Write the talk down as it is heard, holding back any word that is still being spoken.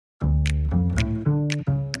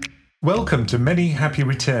Welcome to Many Happy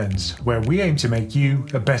Returns, where we aim to make you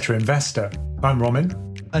a better investor. I'm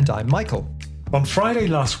Roman. And I'm Michael. On Friday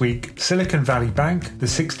last week, Silicon Valley Bank, the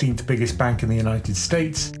 16th biggest bank in the United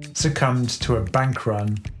States, succumbed to a bank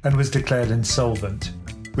run and was declared insolvent.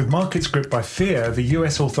 With markets gripped by fear, the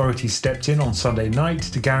US authorities stepped in on Sunday night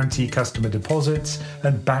to guarantee customer deposits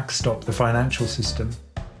and backstop the financial system.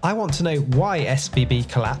 I want to know why SVB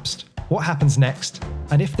collapsed, what happens next,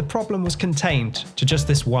 and if the problem was contained to just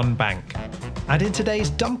this one bank. And in today's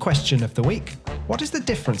dumb question of the week, what is the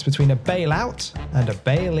difference between a bailout and a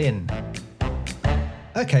bail-in?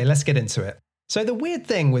 Okay, let's get into it. So the weird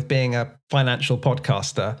thing with being a financial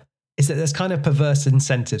podcaster is that there's kind of perverse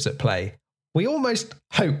incentives at play. We almost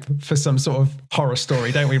hope for some sort of horror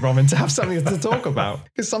story, don't we, Roman, to have something to talk about?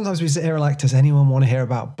 Because sometimes we sit here like, does anyone want to hear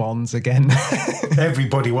about bonds again?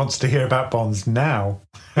 Everybody wants to hear about bonds now.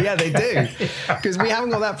 Yeah, they do. Because we haven't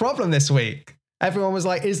got that problem this week. Everyone was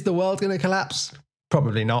like, is the world going to collapse?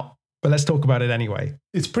 Probably not. But let's talk about it anyway.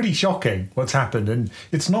 It's pretty shocking what's happened. And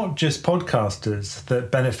it's not just podcasters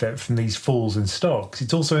that benefit from these falls in stocks.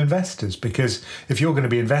 It's also investors. Because if you're going to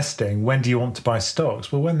be investing, when do you want to buy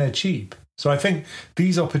stocks? Well, when they're cheap. So I think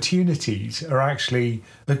these opportunities are actually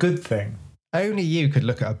a good thing. Only you could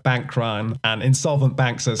look at a bank run and insolvent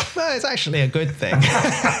banks as, well, it's actually a good thing.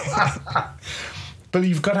 But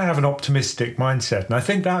you've got to have an optimistic mindset. And I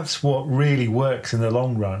think that's what really works in the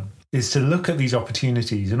long run, is to look at these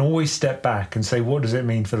opportunities and always step back and say, what does it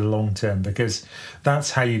mean for the long term? Because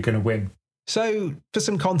that's how you're going to win. So, for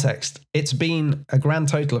some context, it's been a grand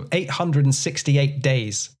total of 868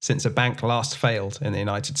 days since a bank last failed in the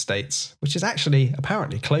United States, which is actually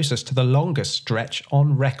apparently closest to the longest stretch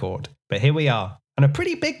on record. But here we are, and a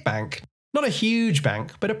pretty big bank, not a huge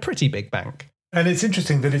bank, but a pretty big bank. And it's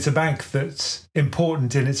interesting that it's a bank that's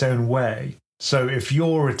important in its own way. So if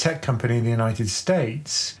you're a tech company in the United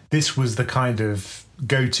States, this was the kind of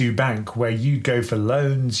go-to bank where you'd go for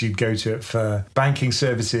loans, you'd go to it for banking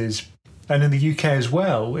services. And in the UK as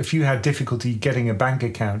well, if you had difficulty getting a bank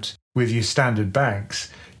account with your standard banks,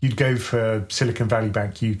 you'd go for Silicon Valley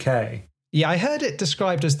Bank UK. Yeah, I heard it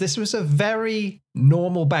described as this was a very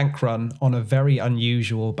normal bank run on a very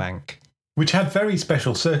unusual bank. Which had very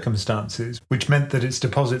special circumstances, which meant that its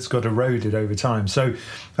deposits got eroded over time. So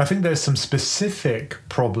I think there's some specific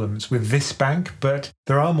problems with this bank, but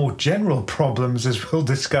there are more general problems, as we'll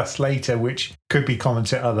discuss later, which could be common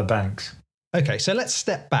to other banks. Okay, so let's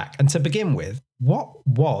step back. And to begin with, what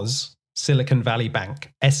was Silicon Valley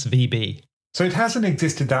Bank, SVB? So it hasn't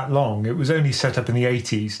existed that long. It was only set up in the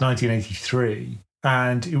 80s, 1983.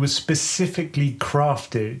 And it was specifically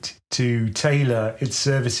crafted to tailor its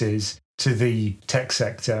services to the tech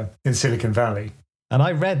sector in Silicon Valley. And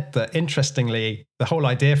I read that, interestingly, the whole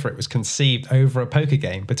idea for it was conceived over a poker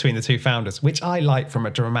game between the two founders, which I like from a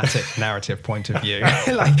dramatic narrative point of view.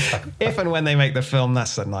 Like, if and when they make the film,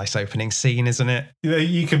 that's a nice opening scene, isn't it?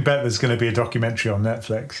 You can bet there's going to be a documentary on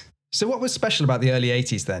Netflix. So what was special about the early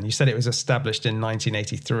 80s then? You said it was established in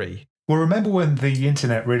 1983. Well, remember when the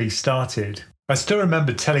internet really started? I still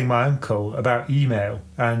remember telling my uncle about email,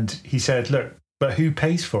 and he said, look, but who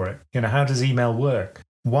pays for it? How does email work?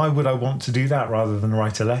 Why would I want to do that rather than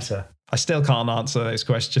write a letter? I still can't answer those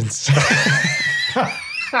questions.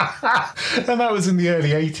 And that was in the early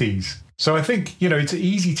 80s. So I think, it's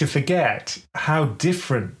easy to forget how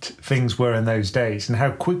different things were in those days and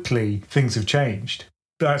how quickly things have changed.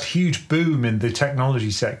 That huge boom in the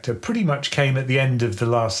technology sector pretty much came at the end of the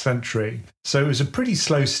last century. So it was a pretty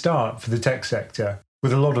slow start for the tech sector,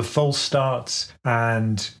 with a lot of false starts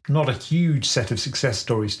and not a huge set of success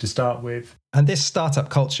stories to start with. And this startup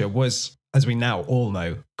culture was, as we now all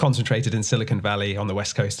know, concentrated in Silicon Valley on the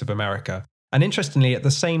west coast of America. And interestingly, at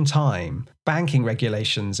the same time, banking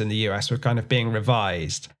regulations in the US were kind of being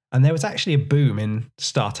revised. And there was actually a boom in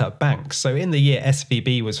startup banks. So in the year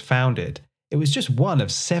SVB was founded, it was just one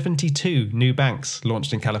of 72 new banks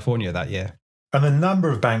launched in California that year. And the number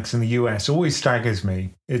of banks in the US always staggers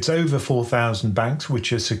me. It's over 4,000 banks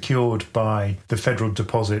which are secured by the Federal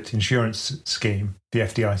Deposit Insurance Scheme, the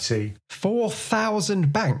FDIC.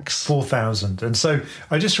 4,000 banks? 4,000. And so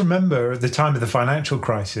I just remember at the time of the financial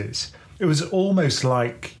crisis, it was almost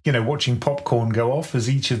like, watching popcorn go off as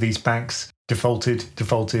each of these banks defaulted.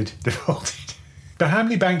 But how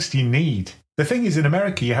many banks do you need? The thing is, in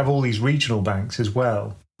America, you have all these regional banks as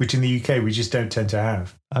well, which in the UK we just don't tend to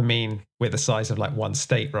have. I mean, we're the size of like one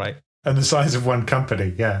state, right? And the size of one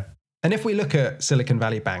company, yeah. And if we look at Silicon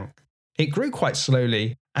Valley Bank, it grew quite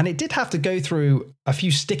slowly, and it did have to go through a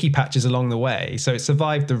few sticky patches along the way. So it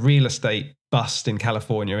survived the real estate bust in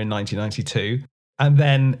California in 1992. And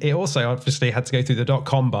then it also obviously had to go through the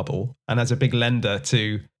dot-com bubble. And as a big lender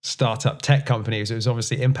to startup tech companies, it was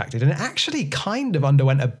obviously impacted. And it actually kind of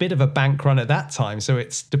underwent a bit of a bank run at that time. So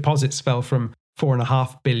its deposits fell from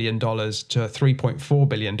 $4.5 billion to $3.4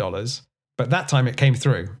 billion. But that time it came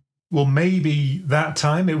through. Well, maybe that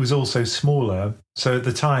time it was also smaller. So at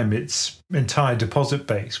the time, its entire deposit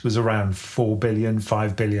base was around 4 billion,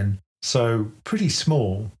 5 billion. So pretty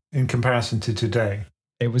small in comparison to today.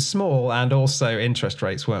 It was small, and also interest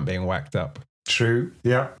rates weren't being whacked up. True,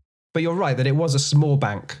 yeah. But you're right that it was a small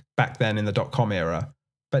bank back then in the dot-com era.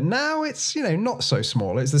 But now it's, not so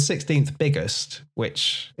small. It's the 16th biggest,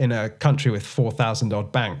 which in a country with 4,000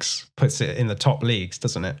 odd banks puts it in the top leagues,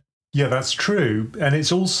 doesn't it? Yeah, that's true. And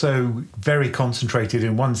it's also very concentrated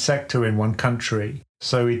in one sector in one country.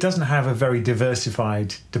 So it doesn't have a very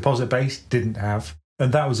diversified deposit base, didn't have.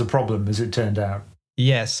 And that was a problem, as it turned out.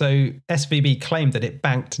 Yeah, so SVB claimed that it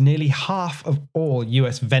banked nearly half of all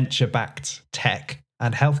US venture-backed tech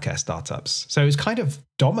and healthcare startups. So it was kind of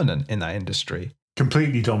dominant in that industry.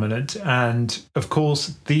 Completely dominant. And of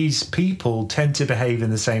course, these people tend to behave in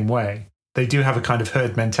the same way. They do have a kind of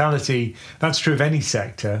herd mentality. That's true of any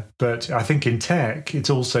sector. But I think in tech, it's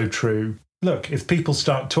also true. Look, if people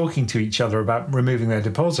start talking to each other about removing their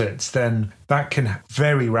deposits, then that can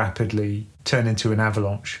very rapidly turn into an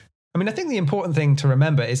avalanche. I mean, I think the important thing to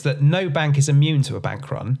remember is that no bank is immune to a bank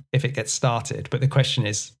run if it gets started. But the question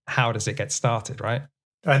is, how does it get started, right?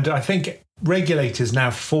 And I think regulators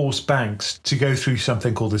now force banks to go through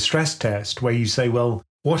something called a stress test, where you say, well,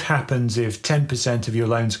 what happens if 10% of your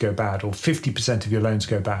loans go bad or 50% of your loans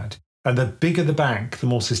go bad? And the bigger the bank, the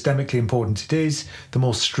more systemically important it is, the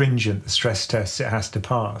more stringent the stress tests it has to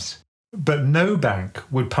pass. But no bank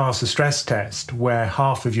would pass a stress test where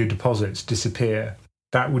half of your deposits disappear.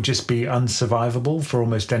 That would just be unsurvivable for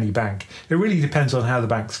almost any bank. It really depends on how the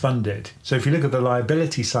bank's funded. So if you look at the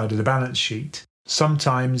liability side of the balance sheet,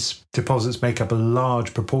 sometimes deposits make up a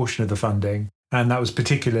large proportion of the funding, and that was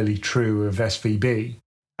particularly true of SVB.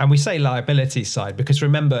 And we say liability side because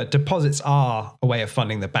remember, deposits are a way of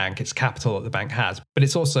funding the bank. It's capital that the bank has, but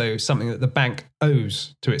it's also something that the bank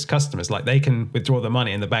owes to its customers. Like they can withdraw the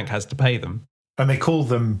money and the bank has to pay them. And they call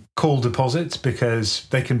them call deposits because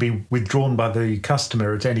they can be withdrawn by the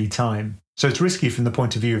customer at any time. So it's risky from the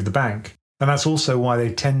point of view of the bank. And that's also why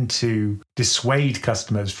they tend to dissuade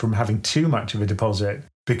customers from having too much of a deposit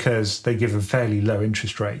because they give a fairly low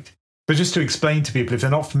interest rate. But just to explain to people, if they're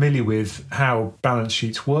not familiar with how balance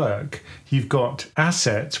sheets work, you've got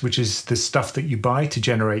assets, which is the stuff that you buy to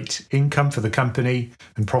generate income for the company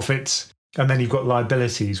and profits. And then you've got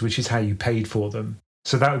liabilities, which is how you paid for them.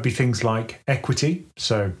 So that would be things like equity.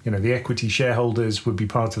 So, the equity shareholders would be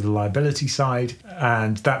part of the liability side,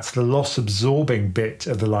 and that's the loss absorbing bit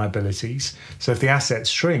of the liabilities. So if the assets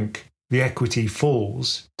shrink, the equity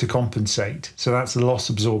falls to compensate. So that's the loss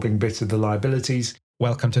absorbing bit of the liabilities.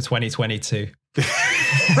 Welcome to 2022. And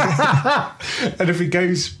if it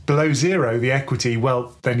goes below zero, the equity,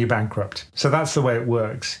 well, then you're bankrupt. So that's the way it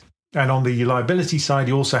works. And on the liability side,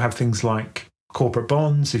 you also have things like corporate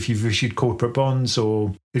bonds. If you've issued corporate bonds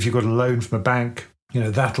or if you've got a loan from a bank,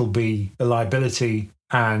 that'll be a liability.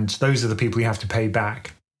 And those are the people you have to pay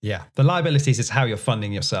back. Yeah. The liabilities is how you're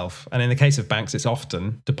funding yourself. And in the case of banks, it's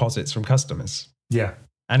often deposits from customers. Yeah.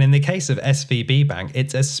 And in the case of SVB Bank,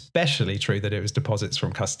 it's especially true that it was deposits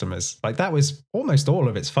from customers. Like that was almost all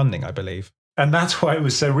of its funding, I believe. And that's why it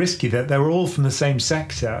was so risky that they were all from the same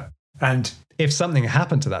sector. And if something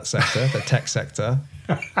happened to that sector, the tech sector,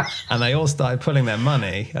 and they all started pulling their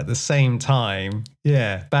money at the same time,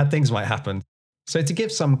 bad things might happen. So to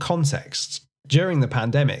give some context, during the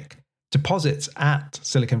pandemic, deposits at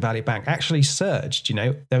Silicon Valley Bank actually surged.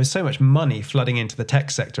 There was so much money flooding into the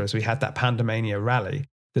tech sector as we had that pandemania rally.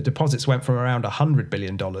 The deposits went from around $100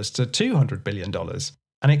 billion to $200 billion.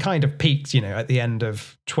 And it kind of peaked, at the end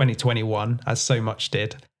of 2021, as so much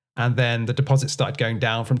did. And then the deposits started going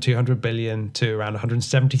down from 200 billion to around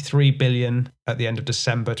 173 billion at the end of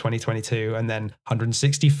December 2022, and then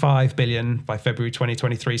 165 billion by February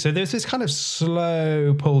 2023. So there's this kind of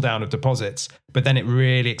slow pull down of deposits, but then it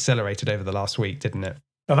really accelerated over the last week, didn't it?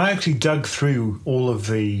 And I actually dug through all of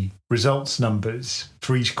the results numbers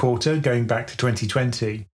for each quarter going back to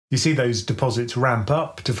 2020. You see those deposits ramp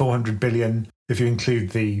up to 400 billion if you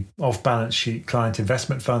include the off-balance sheet client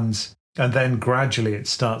investment funds. And then gradually it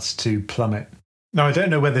starts to plummet. Now, I don't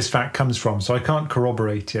know where this fact comes from, so I can't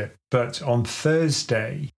corroborate it. But on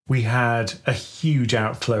Thursday, we had a huge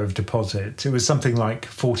outflow of deposits. It was something like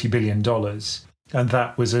 $40 billion. And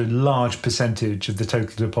that was a large percentage of the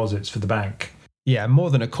total deposits for the bank. Yeah, more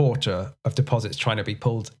than a quarter of deposits trying to be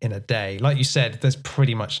pulled in a day. Like you said, there's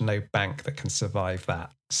pretty much no bank that can survive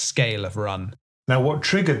that scale of run. Now, what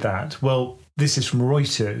triggered that? Well, this is from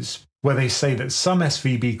Reuters, where they say that some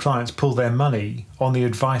SVB clients pull their money on the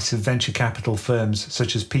advice of venture capital firms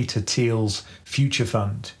such as Peter Thiel's Future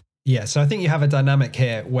Fund. Yeah, so I think you have a dynamic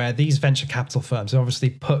here where these venture capital firms obviously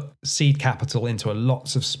put seed capital into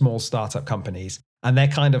lots of small startup companies, and they're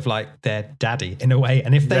kind of like their daddy in a way.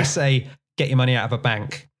 And if they say, get your money out of a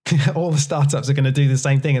bank, all the startups are going to do the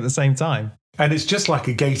same thing at the same time. And it's just like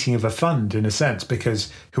a gating of a fund in a sense,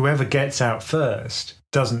 because whoever gets out first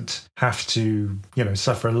doesn't have to,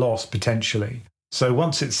 suffer a loss potentially. So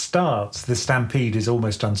once it starts, the stampede is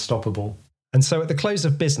almost unstoppable. And so at the close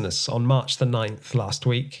of business on March the 9th last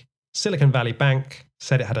week, Silicon Valley Bank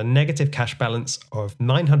said it had a negative cash balance of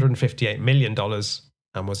 $958 million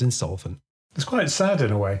and was insolvent. It's quite sad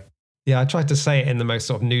in a way. Yeah, I tried to say it in the most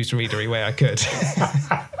sort of newsreadery way I could.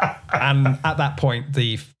 And at that point,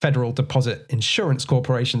 the Federal Deposit Insurance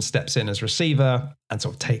Corporation steps in as receiver and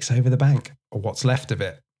sort of takes over the bank, or what's left of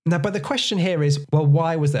it. Now, but the question here is, well,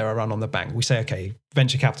 why was there a run on the bank? We say, okay,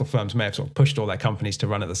 venture capital firms may have sort of pushed all their companies to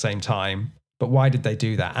run at the same time, but why did they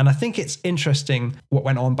do that? And I think it's interesting what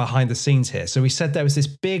went on behind the scenes here. So we said there was this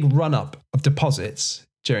big run-up of deposits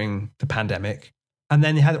during the pandemic, and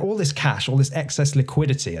then they had all this cash, all this excess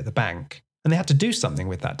liquidity at the bank, and they had to do something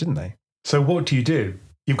with that, didn't they? So what do?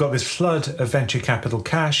 You've got this flood of venture capital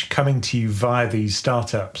cash coming to you via these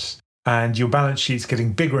startups, and your balance sheet's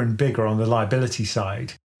getting bigger and bigger on the liability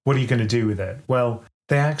side. What are you going to do with it? Well,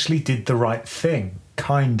 they actually did the right thing,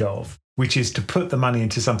 kind of, which is to put the money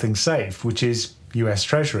into something safe, which is US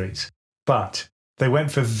Treasuries. But they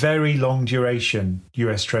went for very long duration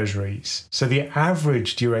US Treasuries. So the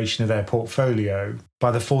average duration of their portfolio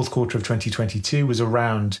by the fourth quarter of 2022 was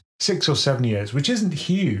around 6 or 7 years, which isn't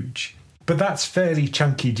huge, but that's fairly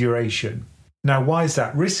chunky duration. Now, why is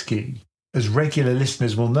that risky? As regular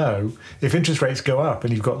listeners will know, if interest rates go up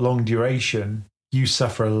and you've got long duration, you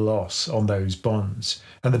suffer a loss on those bonds.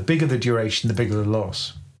 And the bigger the duration, the bigger the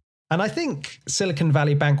loss. And I think Silicon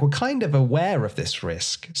Valley Bank were kind of aware of this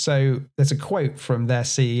risk. So there's a quote from their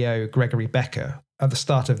CEO, Gregory Becker, at the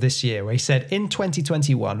start of this year, where he said, in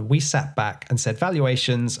 2021, we sat back and said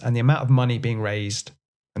valuations and the amount of money being raised,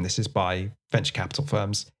 and this is by venture capital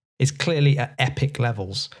firms, is clearly at epic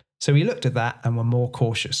levels. So we looked at that and were more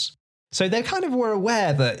cautious. So they kind of were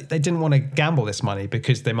aware that they didn't want to gamble this money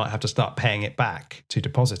because they might have to start paying it back to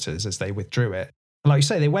depositors as they withdrew it. And like you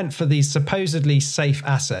say, they went for these supposedly safe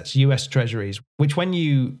assets, US Treasuries, which when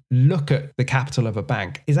you look at the capital of a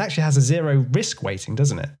bank, it actually has a zero risk weighting,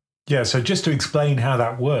 doesn't it? Yeah, so just to explain how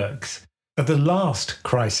that works, at the last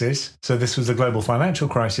crisis, so this was the global financial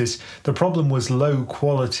crisis, the problem was low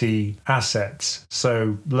quality assets,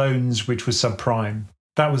 so loans which were subprime.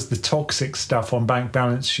 That was the toxic stuff on bank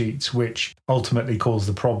balance sheets, which ultimately caused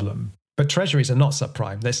the problem. But treasuries are not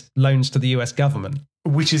subprime. There's loans to the US government.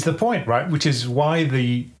 Which is the point, right? Which is why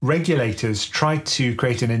the regulators tried to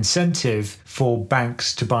create an incentive for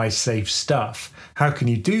banks to buy safe stuff. How can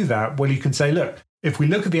you do that? Well, you can say, look, if we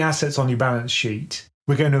look at the assets on your balance sheet,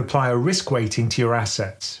 we're going to apply a risk weighting to your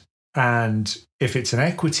assets. And if it's an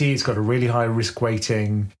equity, it's got a really high risk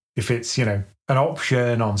weighting. If it's, an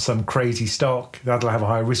option on some crazy stock, that'll have a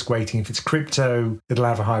high risk weighting. If it's crypto, it'll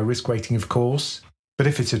have a high risk weighting, of course. But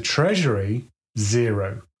if it's a treasury,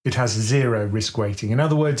 zero. It has zero risk weighting. In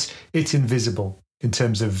other words, it's invisible in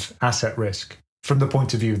terms of asset risk from the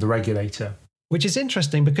point of view of the regulator. Which is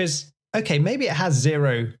interesting because, okay, maybe it has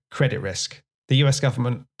zero credit risk. The US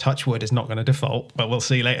government, touch wood, is not going to default, but we'll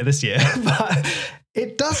see later this year. But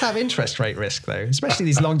it does have interest rate risk, though, especially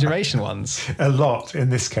these long duration ones. A lot in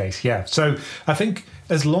this case, yeah. So I think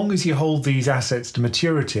as long as you hold these assets to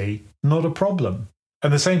maturity, not a problem.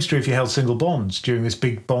 And the same's true if you held single bonds during this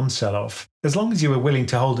big bond sell-off. As long as you were willing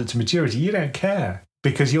to hold it to maturity, you don't care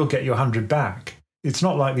because you'll get your 100 back. It's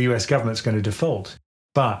not like the US government's going to default.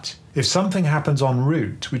 But if something happens en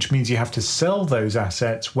route, which means you have to sell those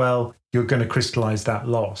assets, well, you're going to crystallize that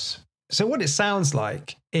loss. So what it sounds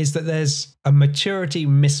like is that there's a maturity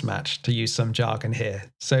mismatch, to use some jargon here.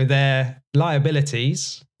 So their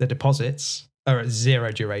liabilities, the deposits, are at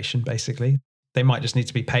zero duration, basically. They might just need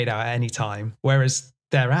to be paid out at any time. Whereas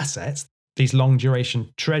their assets, these long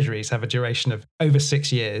duration treasuries, have a duration of over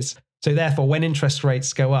 6 years. So therefore, when interest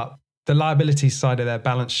rates go up, the liabilities side of their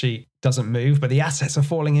balance sheet doesn't move, but the assets are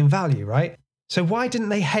falling in value, right? So why didn't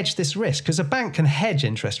they hedge this risk? Because a bank can hedge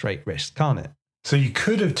interest rate risk, can't it? So you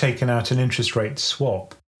could have taken out an interest rate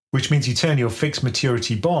swap, which means you turn your fixed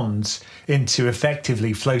maturity bonds into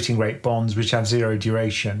effectively floating rate bonds, which have zero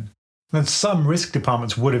duration. And some risk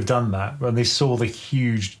departments would have done that when they saw the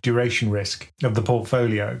huge duration risk of the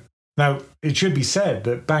portfolio. Now, it should be said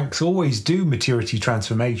that banks always do maturity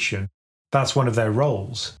transformation. That's one of their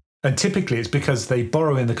roles. And typically it's because they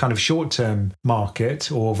borrow in the kind of short-term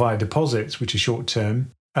market or via deposits, which are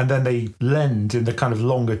short-term, and then they lend in the kind of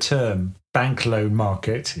longer-term bank loan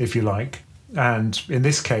market, if you like. And in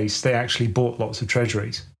this case, they actually bought lots of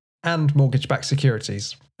treasuries. And mortgage-backed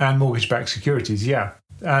securities. And mortgage-backed securities, yeah.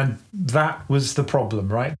 And that was the problem,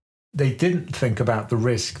 right? They didn't think about the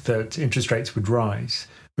risk that interest rates would rise,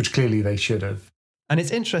 which clearly they should have. And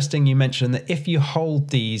it's interesting you mentioned that if you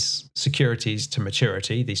hold these securities to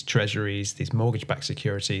maturity, these treasuries, these mortgage-backed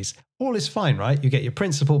securities, all is fine, right? You get your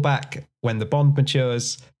principal back when the bond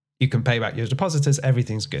matures, you can pay back your depositors,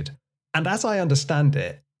 everything's good. And as I understand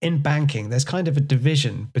it, in banking, there's kind of a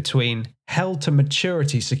division between held to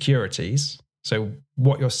maturity securities. So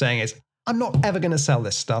what you're saying is, I'm not ever going to sell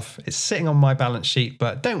this stuff. It's sitting on my balance sheet,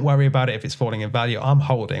 but don't worry about it if it's falling in value. I'm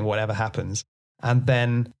holding whatever happens. And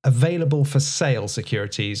then available for sale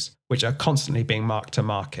securities, which are constantly being marked to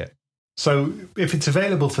market. So if it's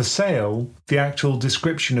available for sale, the actual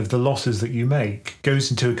description of the losses that you make goes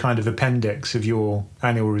into a kind of appendix of your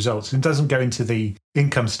annual results. It doesn't go into the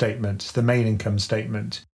income statement, the main income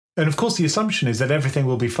statement. And of course, the assumption is that everything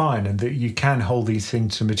will be fine and that you can hold these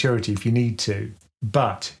things to maturity if you need to.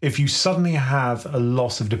 But if you suddenly have a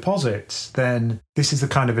loss of deposits, then this is the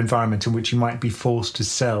kind of environment in which you might be forced to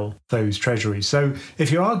sell those treasuries. So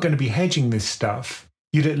if you are going to be hedging this stuff,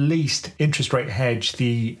 you'd at least interest rate hedge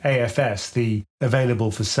the AFS, the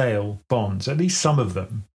available for sale bonds, at least some of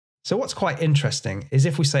them. So what's quite interesting is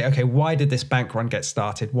if we say, okay, why did this bank run get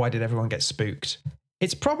started? Why did everyone get spooked?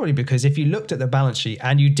 It's probably because if you looked at the balance sheet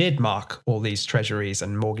and you did mark all these treasuries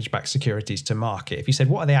and mortgage-backed securities to market, if you said,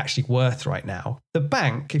 what are they actually worth right now? The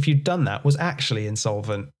bank, if you'd done that, was actually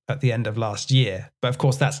insolvent at the end of last year. But of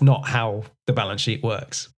course, that's not how the balance sheet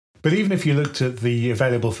works. But even if you looked at the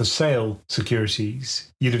available for sale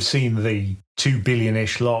securities, you'd have seen the 2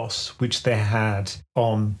 billion-ish loss, which they had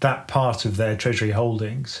on that part of their treasury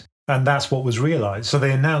holdings. And that's what was realised. So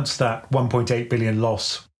they announced that 1.8 billion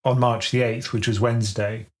loss on March the 8th, which was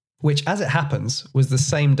Wednesday. Which, as it happens, was the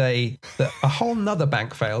same day that a whole nother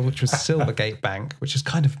bank failed, which was Silvergate Bank, which is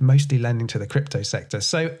kind of mostly lending to the crypto sector.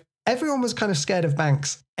 So everyone was kind of scared of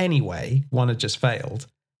banks anyway. One had just failed.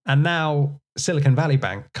 And now Silicon Valley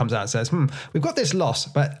Bank comes out and says, we've got this loss,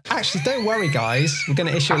 but actually don't worry, guys. We're going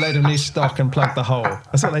to issue a load of new stock and plug the hole.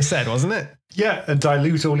 That's what they said, wasn't it? Yeah, and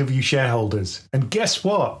dilute all of you shareholders. And guess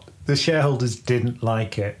what? The shareholders didn't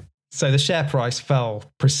like it. So the share price fell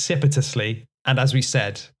precipitously. And as we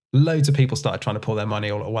said, loads of people started trying to pull their money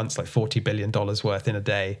all at once, like $40 billion worth in a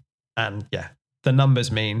day. And yeah, the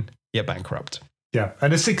numbers mean you're bankrupt. Yeah,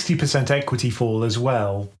 and a 60% equity fall as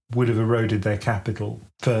well would have eroded their capital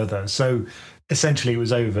further. So essentially it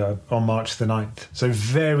was over on March the 9th. So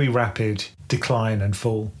very rapid decline and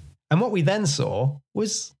fall. And what we then saw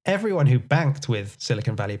was everyone who banked with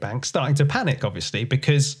Silicon Valley Bank starting to panic, obviously,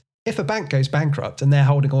 because if a bank goes bankrupt and they're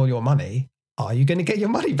holding all your money, are you going to get your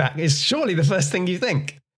money back? Is surely the first thing you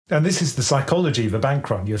think. And this is the psychology of a bank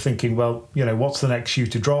run. You're thinking, well, what's the next shoe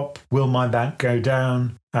to drop? Will my bank go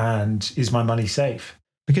down? And is my money safe?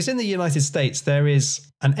 Because in the United States, there is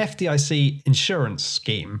an FDIC insurance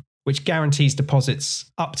scheme which guarantees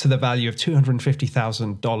deposits up to the value of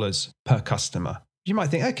 $250,000 per customer. You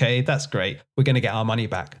might think, okay, that's great. We're going to get our money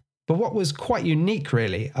back. But what was quite unique,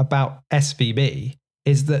 really, about SVB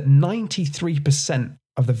is that 93%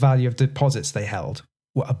 of the value of deposits they held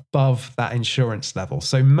were above that insurance level.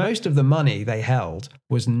 So most of the money they held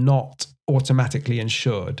was not automatically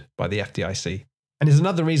insured by the FDIC. And there's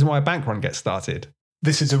another reason why a bank run gets started.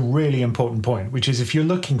 This is a really important point, which is if you're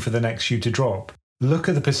looking for the next shoe to drop, look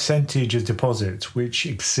at the percentage of deposits which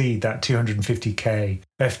exceed that 250k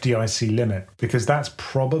FDIC limit, because that's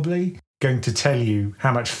probably going to tell you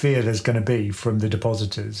how much fear there's going to be from the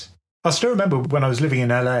depositors. I still remember when I was living in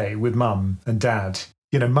LA with mum and dad,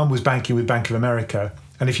 mum was banking with Bank of America.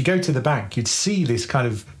 And if you go to the bank, you'd see this kind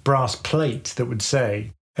of brass plate that would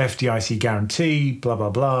say, FDIC guarantee, blah, blah,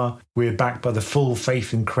 blah. We're backed by the full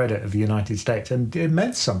faith and credit of the United States. And it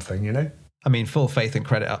meant something, I mean, full faith and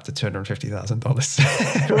credit up to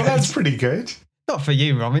 $250,000. Well, that's pretty good. Not for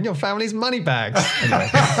you, Roman. Your family's money bags. Anyway.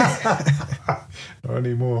 Not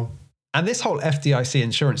anymore. And this whole FDIC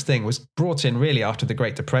insurance thing was brought in really after the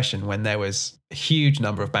Great Depression, when there was a huge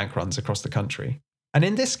number of bank runs across the country. And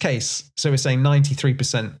in this case, so we're saying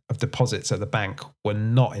 93% of deposits at the bank were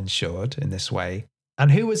not insured in this way.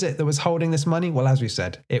 And who was it that was holding this money? Well, as we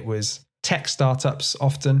said, it was tech startups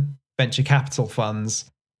often, venture capital funds,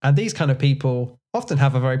 And these kind of people often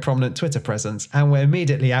have a very prominent Twitter presence, and we're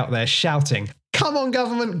immediately out there shouting, "Come on,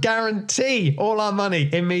 government, guarantee all our money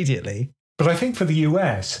immediately." But I think for the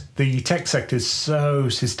US, the tech sector is so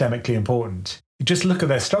systemically important. You just look at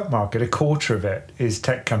their stock market, a quarter of it is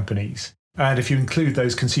tech companies. And if you include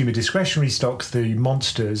those consumer discretionary stocks, the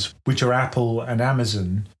monsters, which are Apple and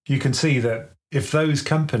Amazon, you can see that if those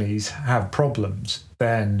companies have problems,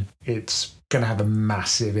 then it's going to have a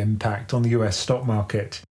massive impact on the US stock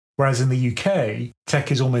market. Whereas in the UK,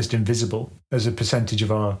 tech is almost invisible as a percentage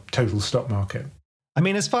of our total stock market. I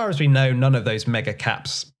mean, as far as we know, none of those mega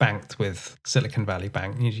caps banked with Silicon Valley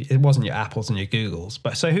Bank. It wasn't your Apples and your Googles.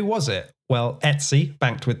 But so who was it? Well, Etsy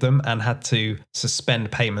banked with them and had to suspend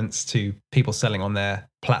payments to people selling on their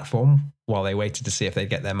platform while they waited to see if they'd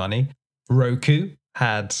get their money. Roku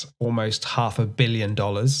had almost $500 million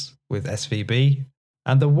with SVB.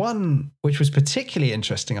 And the one which was particularly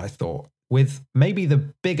interesting, I thought, with maybe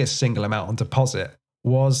the biggest single amount on deposit,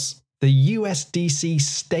 was the USDC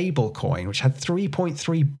stablecoin, which had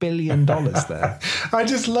 $3.3 billion there. I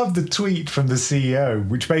just love the tweet from the CEO,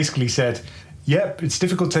 which basically said, yep, it's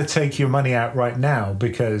difficult to take your money out right now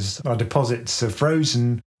because our deposits are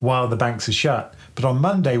frozen while the banks are shut. But on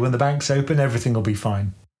Monday, when the banks open, everything will be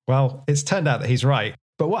fine. Well, it's turned out that he's right.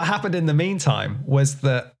 But what happened in the meantime was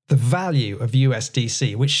that the value of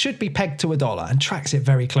USDC, which should be pegged to $1 and tracks it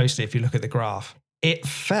very closely if you look at the graph, it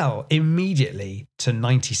fell immediately to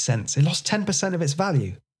 90 cents. It lost 10% of its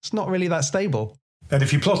value. It's not really that stable. And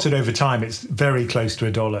if you plot it over time, it's very close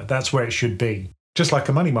to $1. That's where it should be. Just like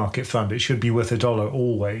a money market fund, it should be worth $1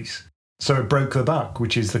 always. So it broke the buck,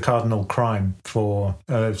 which is the cardinal crime for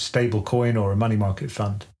a stable coin or a money market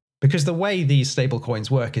fund. Because the way these stable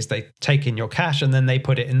coins work is they take in your cash and then they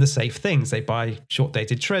put it in the safe things. They buy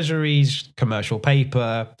short-dated treasuries, commercial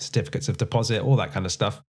paper, certificates of deposit, all that kind of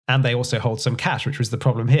stuff. And they also hold some cash, which was the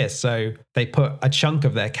problem here. So they put a chunk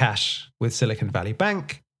of their cash with Silicon Valley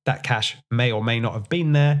Bank. That cash may or may not have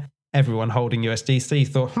been there. Everyone holding USDC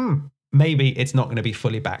thought, maybe it's not going to be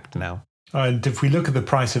fully backed now. And if we look at the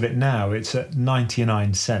price of it now, it's at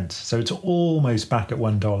 99 cents. So it's almost back at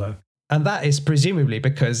 $1. And that is presumably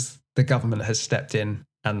because the government has stepped in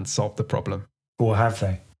and solved the problem. Or have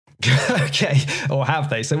they? Okay, or have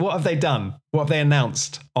they? So what have they done? What have they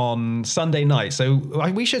announced on Sunday night? So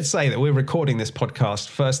we should say that we're recording this podcast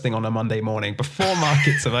first thing on a Monday morning before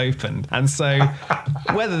markets have opened. And so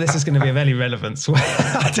whether this is going to be of any relevance,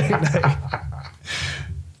 I don't know.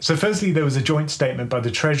 So firstly, there was a joint statement by the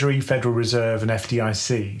Treasury, Federal Reserve and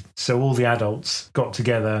FDIC. So all the adults got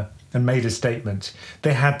together and made a statement.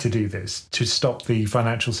 They had to do this to stop the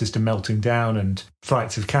financial system melting down and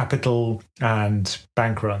flights of capital and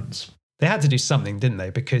bank runs. They had to do something, didn't they?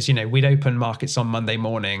 Because, we'd open markets on Monday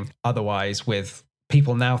morning otherwise with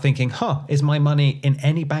people now thinking, is my money in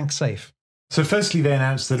any bank safe? So firstly, they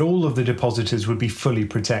announced that all of the depositors would be fully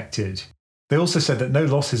protected. They also said that no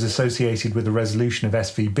losses associated with the resolution of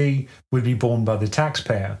SVB would be borne by the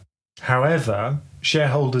taxpayer. However,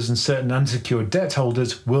 shareholders and certain unsecured debt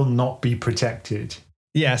holders will not be protected.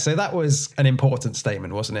 Yeah, so that was an important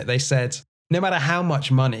statement, wasn't it? They said, no matter how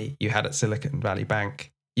much money you had at Silicon Valley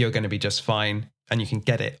Bank, you're going to be just fine and you can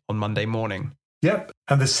get it on Monday morning. Yep.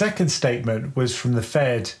 And the second statement was from the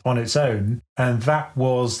Fed on its own, and that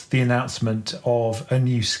was the announcement of a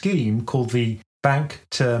new scheme called the Bank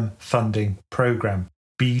Term Funding Program,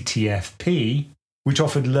 BTFP, which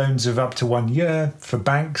offered loans of up to 1 year for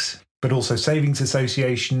banks, but also savings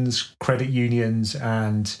associations, credit unions,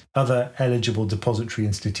 and other eligible depository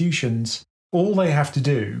institutions. All they have to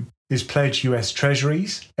do is pledge US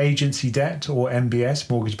Treasuries, agency debt, or MBS,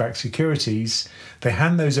 mortgage-backed securities. They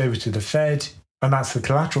hand those over to the Fed, and that's the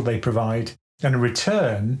collateral they provide. And in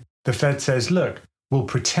return, the Fed says, look, we'll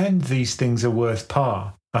pretend these things are worth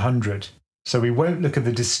par, 100. So we won't look at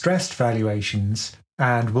the distressed valuations,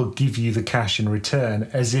 and we'll give you the cash in return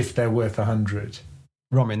as if they're worth 100.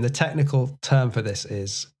 Romin, the technical term for this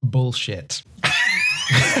is bullshit.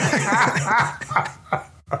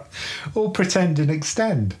 Or pretend and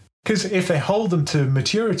extend. Because if they hold them to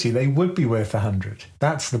maturity, they would be worth 100.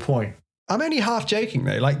 That's the point. I'm only half joking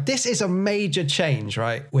though. This is a major change,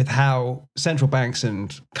 right? With how central banks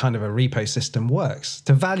and kind of a repo system works.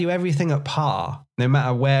 To value everything at par, no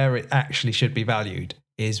matter where it actually should be valued,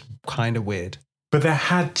 is kind of weird. But there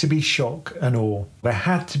had to be shock and awe. There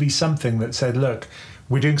had to be something that said, look,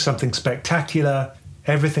 we're doing something spectacular,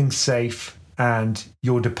 everything's safe, and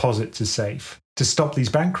your deposits are safe to stop these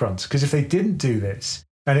bank runs. Because if they didn't do this,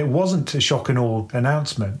 and it wasn't a shock and awe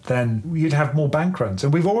announcement, then you'd have more bank runs.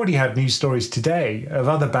 And we've already had news stories today of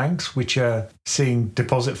other banks which are seeing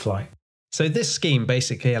deposit flight. So this scheme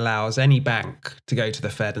basically allows any bank to go to the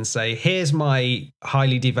Fed and say, here's my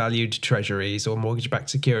highly devalued treasuries or mortgage-backed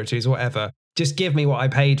securities or whatever. Just give me what I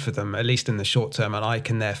paid for them, at least in the short term, and I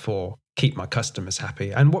can therefore keep my customers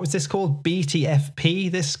happy. And what was this called?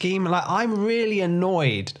 BTFP, this scheme? Like, I'm really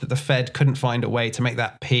annoyed that the Fed couldn't find a way to make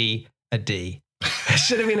that P a D. It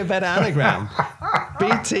should have been a better anagram.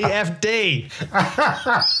 BTFD.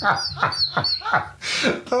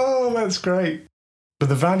 Oh, that's great. But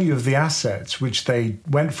the value of the assets which they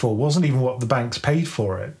went for wasn't even what the banks paid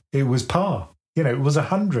for it. It was par. It was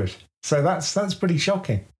 100. So that's pretty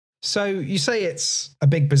shocking. So you say it's a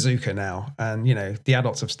big bazooka now, and, the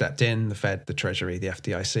adults have stepped in, the Fed, the Treasury, the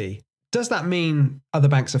FDIC. Does that mean other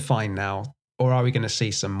banks are fine now, or are we going to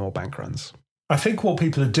see some more bank runs? I think what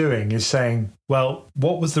people are doing is saying, well,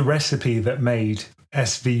 what was the recipe that made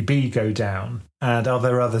SVB go down, and are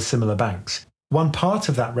there other similar banks? One part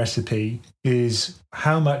of that recipe is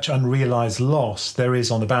how much unrealized loss there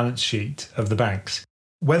is on the balance sheet of the banks.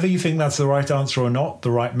 Whether you think that's the right answer or not,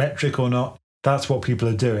 the right metric or not, that's what people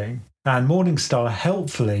are doing. And Morningstar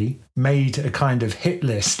helpfully made a kind of hit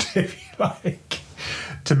list, if you like,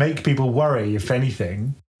 to make people worry, if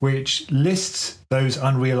anything, which lists those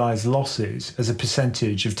unrealized losses as a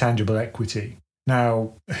percentage of tangible equity.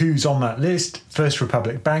 Now, who's on that list? First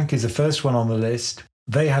Republic Bank is the first one on the list.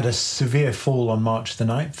 They had a severe fall on March the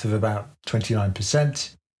 9th of about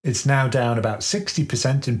 29%. It's now down about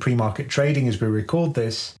 60% in pre-market trading as we record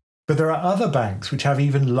this. But there are other banks which have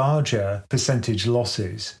even larger percentage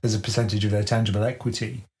losses as a percentage of their tangible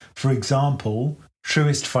equity. For example,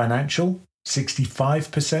 Truist Financial,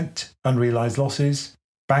 65% unrealized losses.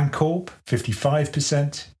 Bancorp,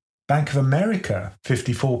 55%. Bank of America,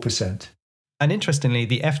 54%. And interestingly,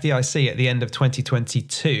 the FDIC at the end of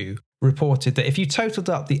 2022 reported that if you totaled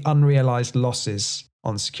up the unrealized losses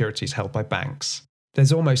on securities held by banks,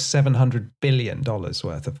 there's almost $700 billion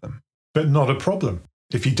worth of them. But not a problem.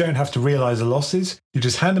 If you don't have to realize the losses, you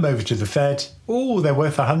just hand them over to the Fed. Oh, they're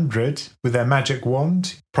worth 100 with their magic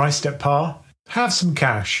wand, priced at par. Have some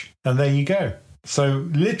cash, and there you go. So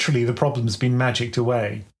literally the problem's been magicked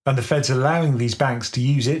away, and the Fed's allowing these banks to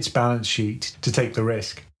use its balance sheet to take the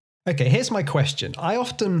risk. Okay, here's my question. I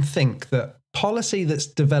often think that policy that's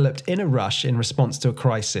developed in a rush in response to a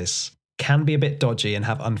crisis can be a bit dodgy and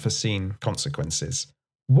have unforeseen consequences.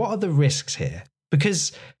 What are the risks here?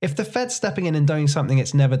 Because if the Fed's stepping in and doing something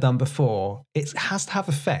it's never done before, it has to have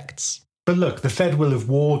effects. But look, the Fed will have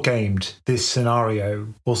war gamed this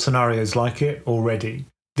scenario or scenarios like it already.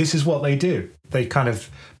 This is what they do. They kind of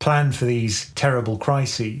plan for these terrible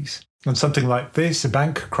crises. And something like this, a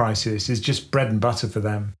bank crisis, is just bread and butter for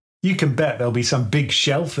them. You can bet there'll be some big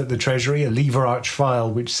shelf at the Treasury, a lever arch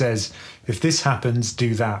file which says, if this happens,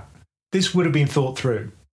 do that. This would have been thought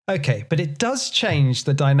through. Okay, but it does change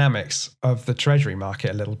the dynamics of the Treasury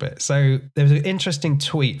market a little bit. So there was an interesting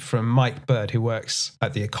tweet from Mike Bird, who works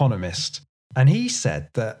at The Economist, and he said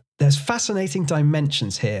that there's fascinating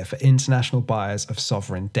dimensions here for international buyers of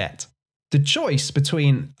sovereign debt. The choice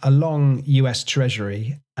between a long US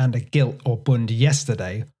Treasury and a gilt or bund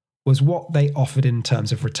yesterday was what they offered in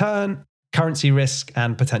terms of return, currency risk,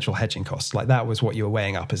 and potential hedging costs. Like, that was what you were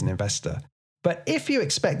weighing up as an investor. But if you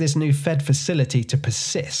expect this new Fed facility to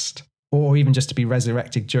persist, or even just to be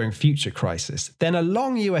resurrected during future crises, then a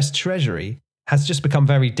long US Treasury has just become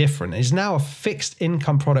very different. It is now a fixed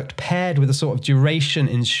income product paired with a sort of duration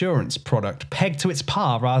insurance product pegged to its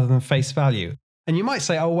par rather than face value. And you might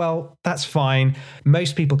say, oh, well, that's fine.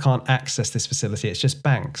 Most people can't access this facility. It's just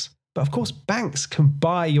banks. But of course, banks can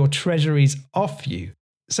buy your treasuries off you.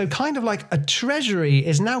 So kind of like a treasury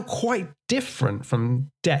is now quite different from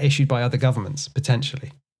debt issued by other governments,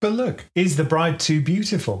 potentially. But look, is the bride too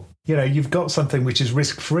beautiful? You've got something which is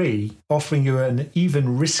risk-free, offering you an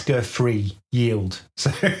even risker-free yield.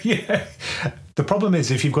 So, yeah, the problem is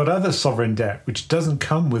if you've got other sovereign debt which doesn't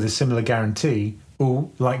come with a similar guarantee, or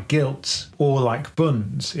like gilts or like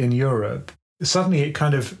bunds in Europe, suddenly it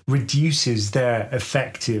kind of reduces their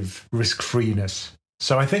effective risk-freeness.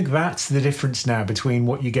 So I think that's the difference now between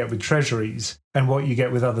what you get with treasuries and what you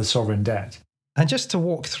get with other sovereign debt. And just to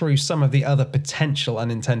walk through some of the other potential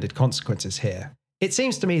unintended consequences here, it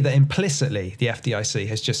seems to me that implicitly the FDIC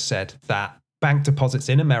has just said that bank deposits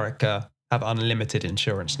in America have unlimited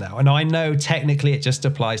insurance now. And I know technically it just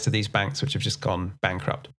applies to these banks which have just gone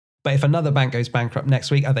bankrupt. But if another bank goes bankrupt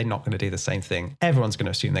next week, are they not going to do the same thing? Everyone's going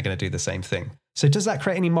to assume they're going to do the same thing. So does that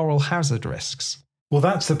create any moral hazard risks? Well,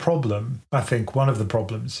 that's the problem, I think, one of the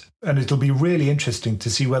problems. And it'll be really interesting to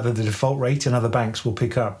see whether the default rate in other banks will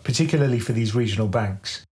pick up, particularly for these regional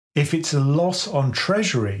banks. If it's a loss on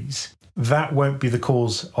treasuries, that won't be the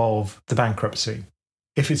cause of the bankruptcy.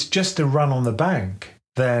 If it's just a run on the bank,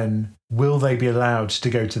 then will they be allowed to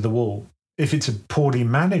go to the wall? If it's a poorly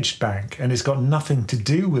managed bank and it's got nothing to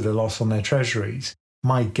do with a loss on their treasuries,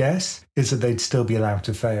 my guess is that they'd still be allowed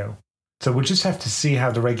to fail. So we'll just have to see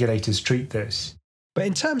how the regulators treat this. But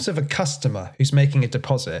in terms of a customer who's making a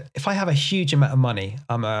deposit, if I have a huge amount of money,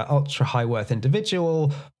 I'm an ultra high worth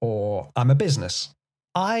individual or I'm a business,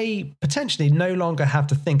 I potentially no longer have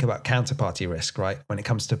to think about counterparty risk, right, when it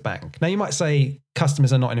comes to bank. Now, you might say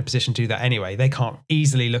customers are not in a position to do that anyway. They can't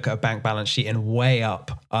easily look at a bank balance sheet and weigh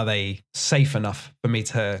up, are they safe enough for me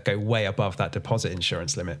to go way above that deposit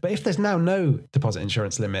insurance limit? But if there's now no deposit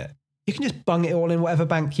insurance limit, you can just bung it all in whatever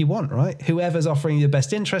bank you want, right? Whoever's offering you the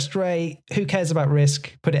best interest rate, who cares about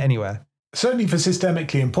risk? Put it anywhere. Certainly for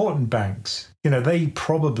systemically important banks, they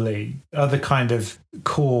probably are the kind of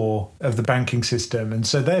core of the banking system. And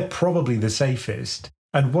so they're probably the safest.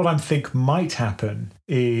 And what I think might happen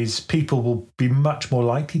is people will be much more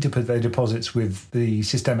likely to put their deposits with the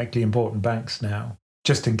systemically important banks now,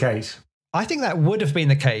 just in case. I think that would have been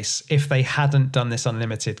the case if they hadn't done this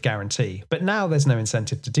unlimited guarantee. But now there's no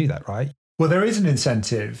incentive to do that, right? Well, there is an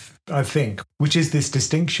incentive, I think, which is this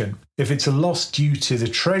distinction. If it's a loss due to the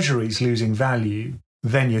treasuries losing value,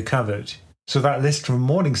 then you're covered. So that list from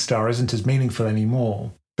Morningstar isn't as meaningful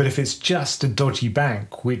anymore. But if it's just a dodgy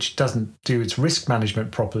bank which doesn't do its risk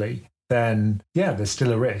management properly, then yeah, there's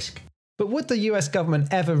still a risk. But would the US government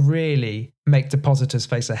ever really make depositors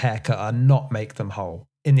face a haircut and not make them whole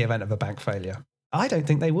in the event of a bank failure? I don't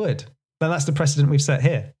think they would. And that's the precedent we've set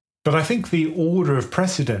here. But I think the order of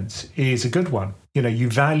precedence is a good one. You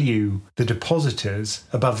value the depositors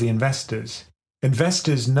above the investors.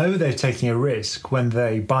 Investors know they're taking a risk when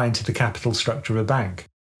they buy into the capital structure of a bank,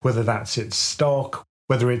 whether that's its stock,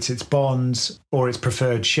 whether it's its bonds or its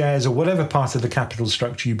preferred shares or whatever part of the capital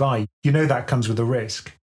structure you buy. That comes with a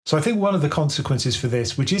risk. So I think one of the consequences for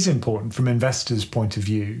this, which is important from investors' point of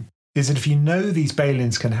view, is that if you know these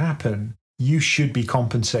bail-ins can happen, you should be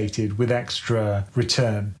compensated with extra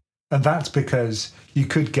return. And that's because you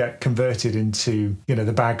could get converted into,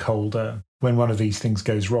 the bag holder when one of these things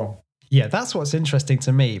goes wrong. Yeah, that's what's interesting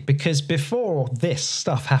to me, because before this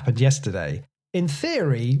stuff happened yesterday, in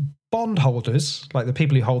theory, bondholders, like the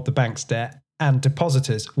people who hold the bank's debt, and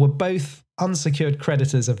depositors were both unsecured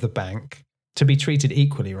creditors of the bank to be treated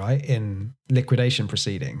equally, right, in liquidation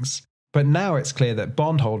proceedings. But now it's clear that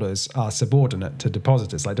bondholders are subordinate to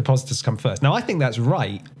depositors, like depositors come first. Now, I think that's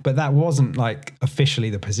right, but that wasn't officially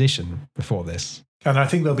the position before this. And I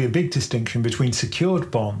think there'll be a big distinction between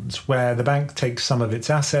secured bonds, where the bank takes some of its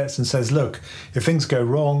assets and says, look, if things go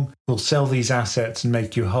wrong, we'll sell these assets and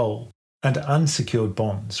make you whole. And unsecured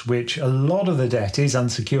bonds, which a lot of the debt is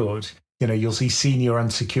unsecured. You'll see senior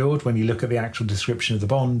unsecured when you look at the actual description of the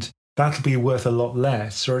bond. That'll be worth a lot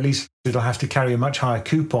less, or at least it'll have to carry a much higher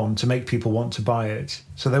coupon to make people want to buy it.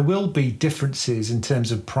 So there will be differences in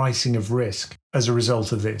terms of pricing of risk as a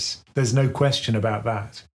result of this. There's no question about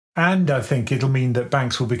that. And I think it'll mean that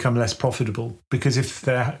banks will become less profitable, because if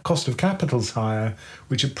their cost of capital is higher,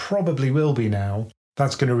 which it probably will be now,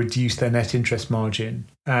 that's going to reduce their net interest margin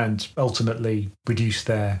and ultimately reduce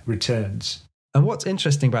their returns. And what's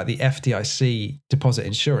interesting about the FDIC deposit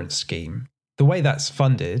insurance scheme, the way that's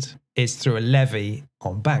funded is through a levy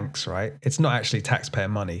on banks, right? It's not actually taxpayer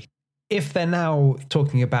money. If they're now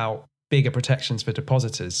talking about bigger protections for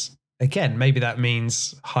depositors, again, maybe that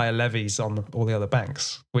means higher levies on all the other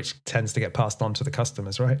banks, which tends to get passed on to the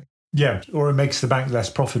customers, right? Yeah, or it makes the bank less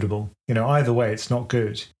profitable. Either way, it's not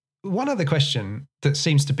good. One other question that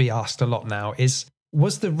seems to be asked a lot now is,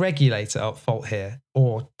 was the regulator at fault here,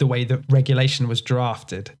 or the way that regulation was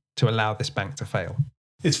drafted to allow this bank to fail?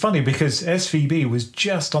 It's funny because SVB was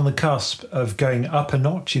just on the cusp of going up a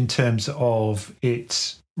notch in terms of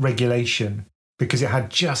its regulation, because it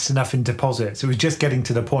had just enough in deposits. It was just getting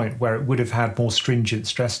to the point where it would have had more stringent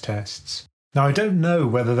stress tests. Now, I don't know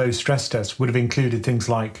whether those stress tests would have included things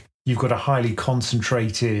like you've got a highly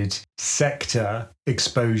concentrated sector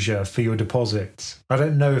exposure for your deposits. I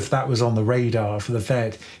don't know if that was on the radar for the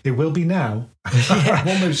Fed. It will be now. I'm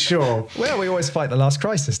almost sure. Well, we always fight the last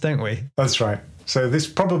crisis, don't we? That's right. So this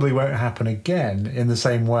probably won't happen again in the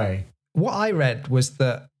same way. What I read was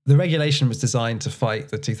that the regulation was designed to fight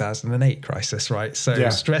the 2008 crisis, right? So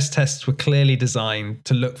stress tests were clearly designed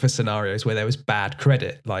to look for scenarios where there was bad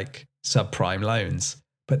credit, like subprime loans.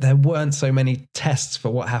 But there weren't so many tests for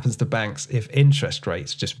what happens to banks if interest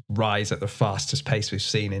rates just rise at the fastest pace we've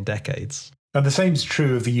seen in decades. And the same's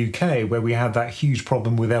true of the UK, where we had that huge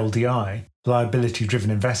problem with LDI, liability-driven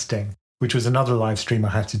investing, which was another live stream I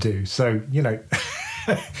had to do. So,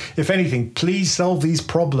 if anything, please solve these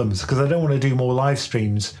problems, because I don't want to do more live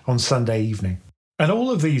streams on Sunday evening. And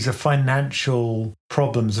all of these are financial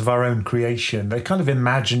problems of our own creation. They're kind of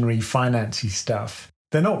imaginary, financy stuff.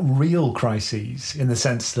 They're not real crises in the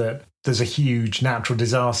sense that there's a huge natural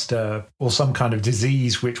disaster or some kind of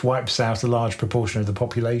disease which wipes out a large proportion of the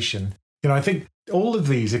population. I think all of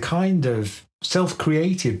these are kind of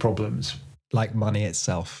self-created problems. Like money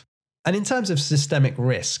itself. And in terms of systemic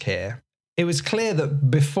risk here, it was clear that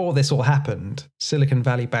before this all happened, Silicon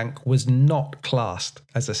Valley Bank was not classed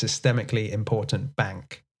as a systemically important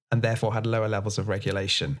bank and therefore had lower levels of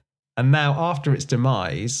regulation. And now, after its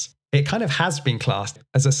demise, it kind of has been classed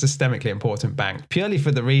as a systemically important bank, purely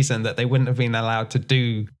for the reason that they wouldn't have been allowed to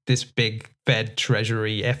do this big Fed,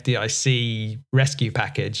 Treasury, FDIC rescue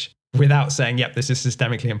package without saying, yep, this is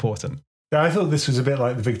systemically important. Yeah, I thought this was a bit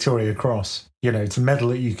like the Victoria Cross. It's a medal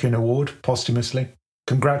that you can award posthumously.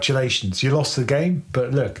 Congratulations, you lost the game,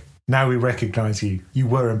 but look, now we recognise you. You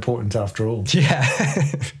were important after all. Yeah.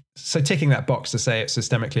 So ticking that box to say it's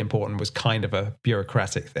systemically important was kind of a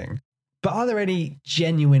bureaucratic thing. But are there any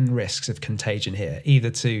genuine risks of contagion here, either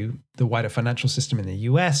to the wider financial system in the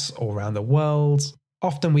US or around the world?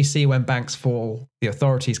 Often we see when banks fall, the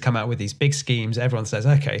authorities come out with these big schemes. Everyone says,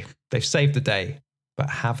 okay, they've saved the day. But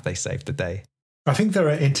have they saved the day? I think there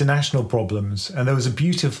are international problems. And there was a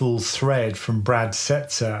beautiful thread from Brad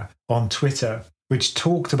Setzer on Twitter, which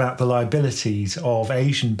talked about the liabilities of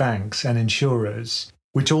Asian banks and insurers,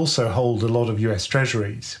 which also hold a lot of US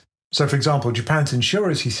treasuries. So, for example, Japan's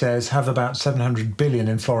insurers, he says, have about 700 billion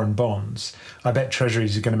in foreign bonds. I bet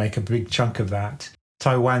treasuries are going to make a big chunk of that.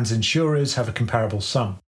 Taiwan's insurers have a comparable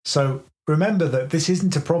sum. So remember that this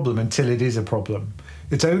isn't a problem until it is a problem.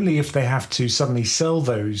 It's only if they have to suddenly sell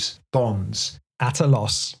those bonds at a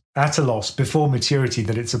loss before maturity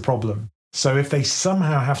that it's a problem. So if they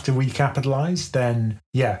somehow have to recapitalize, then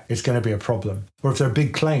yeah, it's going to be a problem. Or if there are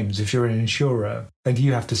big claims, if you're an insurer and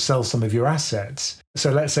you have to sell some of your assets.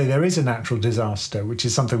 So let's say there is a natural disaster, which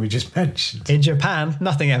is something we just mentioned. In Japan,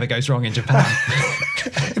 nothing ever goes wrong in Japan.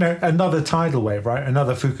 Another tidal wave, right?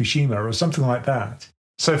 Another Fukushima or something like that.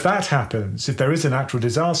 So if that happens, if there is a natural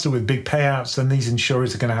disaster with big payouts, then these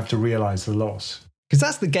insurers are going to have to realize the loss. Because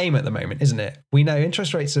that's the game at the moment, isn't it? We know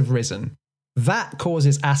interest rates have risen. That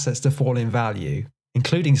causes assets to fall in value,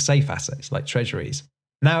 including safe assets like treasuries.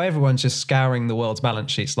 Now everyone's just scouring the world's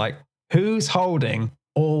balance sheets like, who's holding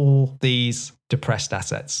all these depressed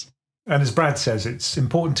assets? And as Brad says, it's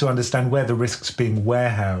important to understand where the risk's being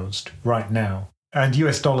warehoused right now. And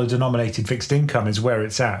US dollar denominated fixed income is where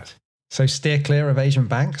it's at. So steer clear of Asian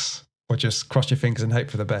banks or just cross your fingers and hope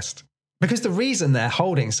for the best? Because the reason they're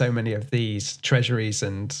holding so many of these treasuries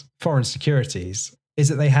and foreign securities is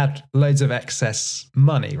that they had loads of excess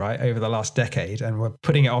money, right, over the last decade and were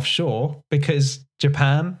putting it offshore because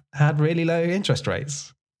Japan had really low interest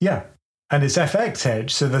rates. Yeah. And it's FX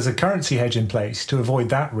hedge, so there's a currency hedge in place to avoid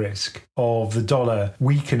that risk of the dollar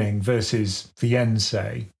weakening versus the yen,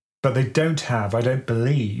 say. But they don't have, I don't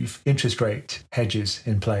believe, interest rate hedges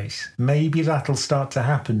in place. Maybe that'll start to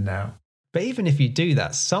happen now. But even if you do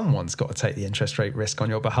that, someone's got to take the interest rate risk on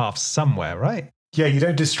your behalf somewhere, right? Yeah, you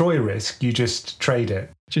don't destroy risk, you just trade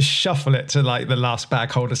it. Just shuffle it to like the last bag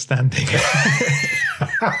holder standing.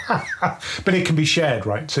 But it can be shared,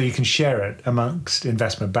 right? So you can share it amongst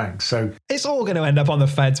investment banks. So it's all going to end up on the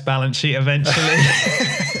Fed's balance sheet eventually,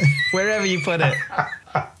 wherever you put it.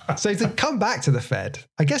 So to come back to the Fed,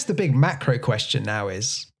 I guess the big macro question now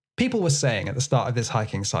is, people were saying at the start of this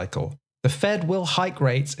hiking cycle, the Fed will hike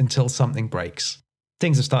rates until something breaks.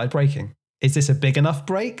 Things have started breaking. Is this a big enough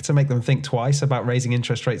break to make them think twice about raising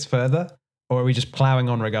interest rates further? Or are we just ploughing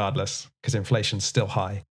on regardless because inflation's still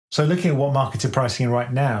high? So looking at what markets are pricing in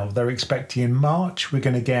right now, they're expecting in March, we're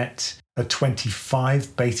going to get a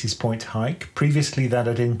 25 basis point hike. Previously, that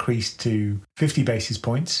had increased to 50 basis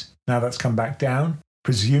points. Now that's come back down.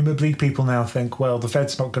 Presumably, people now think, well, the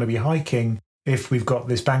Fed's not going to be hiking if we've got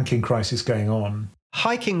this banking crisis going on.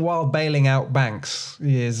 Hiking while bailing out banks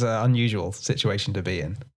is an unusual situation to be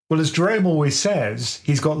in. Well, as Jerome always says,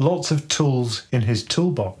 he's got lots of tools in his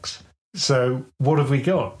toolbox. So what have we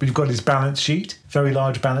got? We've got his balance sheet, very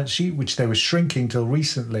large balance sheet, which they were shrinking till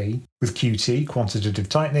recently with QT, quantitative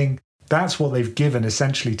tightening. That's what they've given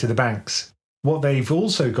essentially to the banks. What they've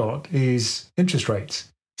also got is interest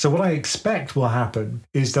rates. So what I expect will happen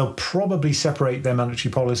is they'll probably separate their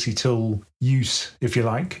monetary policy tool use, if you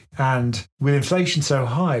like. And with inflation so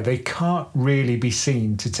high, they can't really be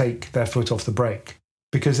seen to take their foot off the brake.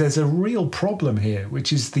 Because there's a real problem here,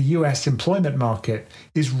 which is the US employment market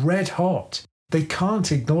is red hot. They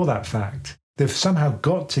can't ignore that fact. They've somehow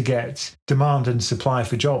got to get demand and supply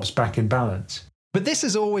for jobs back in balance. But this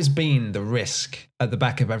has always been the risk at the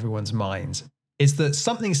back of everyone's minds. is that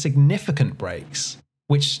something significant breaks,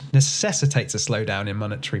 which necessitates a slowdown in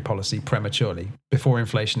monetary policy prematurely before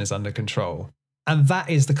inflation is under control. And that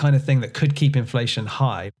is the kind of thing that could keep inflation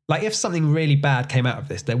high. Like if something really bad came out of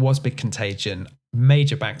this, there was big contagion,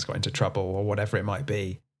 major banks got into trouble or whatever it might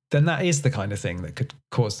be, then that is the kind of thing that could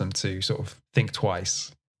cause them to sort of think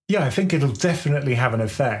twice. Yeah, I think it'll definitely have an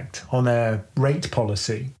effect on their rate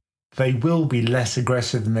policy. They will be less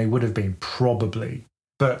aggressive than they would have been, probably.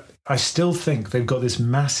 But I still think they've got this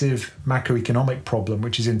massive macroeconomic problem,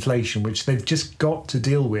 which is inflation, which they've just got to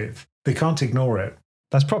deal with. They can't ignore it.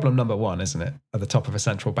 That's problem number one, isn't it? At the top of a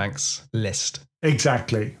central bank's list.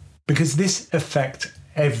 Exactly. Because this affects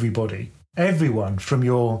everybody. Everyone, from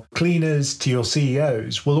your cleaners to your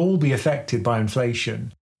CEOs, will all be affected by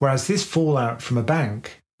inflation. Whereas this fallout from a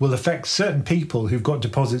bank will affect certain people who've got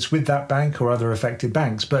deposits with that bank or other affected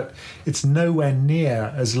banks, but it's nowhere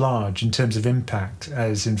near as large in terms of impact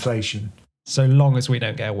as inflation. So long as we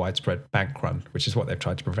don't get a widespread bank run, which is what they've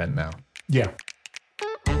tried to prevent now. Yeah.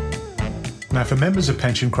 Now, for members of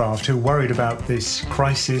Pensioncraft who are worried about this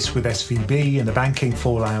crisis with SVB and the banking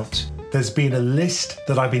fallout, there's been a list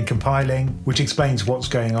that I've been compiling which explains what's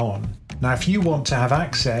going on. Now, if you want to have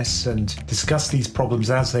access and discuss these problems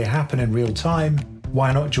as they happen in real time,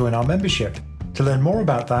 why not join our membership? To learn more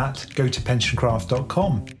about that, go to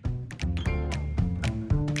pensioncraft.com.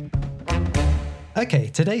 Okay,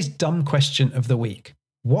 today's dumb question of the week.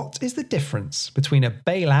 What is the difference between a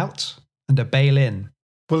bailout and a bail-in?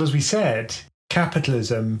 Well, as we said,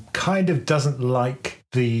 capitalism kind of doesn't like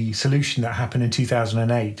the solution that happened in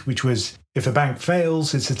 2008, which was if a bank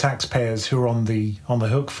fails, it's the taxpayers who are on the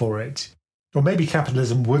hook for it. Or maybe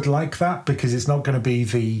capitalism would like that because it's not going to be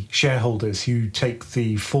the shareholders who take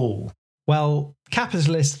the fall. Well,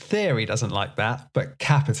 capitalist theory doesn't like that, but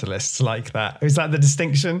capitalists like that. Is that the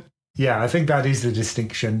distinction? Yeah, I think that is the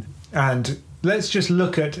distinction. And let's just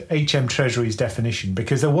look at HM Treasury's definition,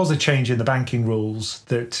 because there was a change in the banking rules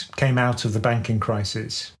that came out of the banking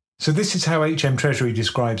crisis. So this is how HM Treasury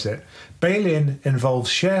describes it. Bail-in involves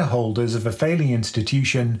shareholders of a failing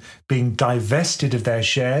institution being divested of their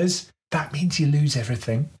shares. That means you lose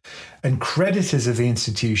everything. And creditors of the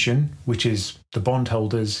institution, which is the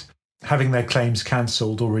bondholders, having their claims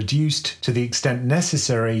cancelled or reduced to the extent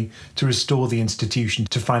necessary to restore the institution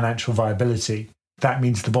to financial viability. That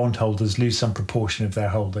means the bondholders lose some proportion of their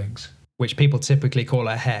holdings. Which people typically call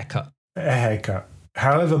a haircut. A haircut.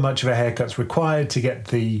 However much of a haircut's required to get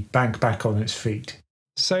the bank back on its feet.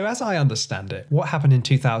 So as I understand it, what happened in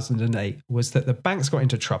 2008 was that the banks got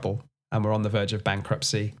into trouble and were on the verge of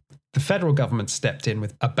bankruptcy. The federal government stepped in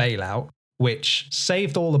with a bailout, which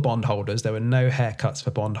saved all the bondholders. There were no haircuts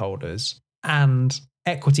for bondholders. And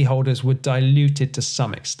equity holders were diluted to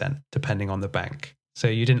some extent, depending on the bank. So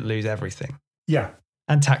you didn't lose everything. Yeah.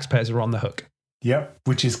 And taxpayers were on the hook. Yep,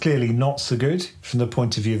 which is clearly not so good from the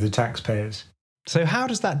point of view of the taxpayers. So how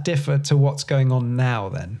does that differ to what's going on now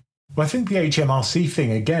then? Well, I think the HMRC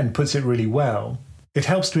thing, again, puts it really well. It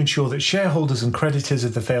helps to ensure that shareholders and creditors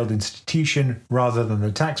of the failed institution, rather than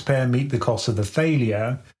the taxpayer, meet the costs of the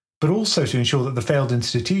failure, but also to ensure that the failed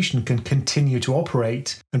institution can continue to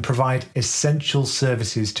operate and provide essential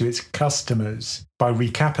services to its customers by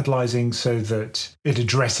recapitalising so that it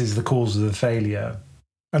addresses the cause of the failure.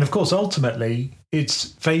 And of course, ultimately,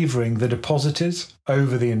 it's favouring the depositors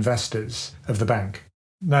over the investors of the bank.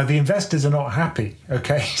 Now, the investors are not happy,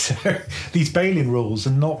 okay? So these bail-in rules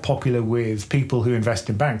are not popular with people who invest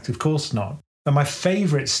in banks, of course not. And my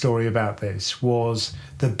favourite story about this was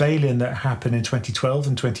the bail-in that happened in 2012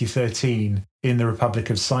 and 2013 in the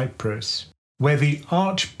Republic of Cyprus, where the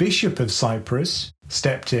Archbishop of Cyprus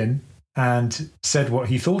stepped in and said what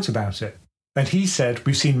he thought about it. And he said,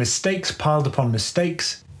 we've seen mistakes piled upon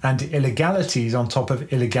mistakes and illegalities on top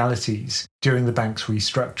of illegalities during the bank's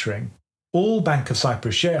restructuring. All Bank of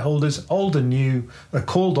Cyprus shareholders, old and new, are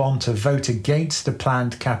called on to vote against the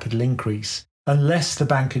planned capital increase unless the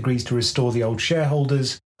bank agrees to restore the old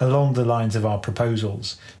shareholders along the lines of our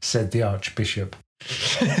proposals, said the Archbishop.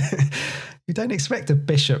 You don't expect a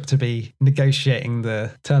bishop to be negotiating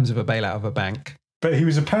the terms of a bailout of a bank. But he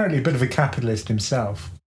was apparently a bit of a capitalist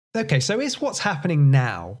himself. Okay, so is what's happening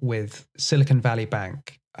now with Silicon Valley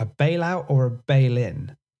Bank a bailout or a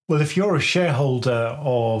bail-in? Well, if you're a shareholder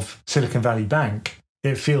of Silicon Valley Bank,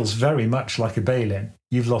 it feels very much like a bail-in.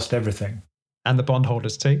 You've lost everything. And the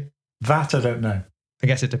bondholders too? That I don't know. I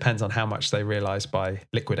guess it depends on how much they realise by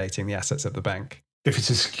liquidating the assets of the bank. If it's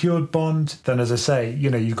a secured bond, then as I say,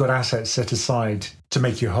 you've got assets set aside to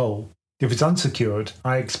make you whole. If it's unsecured,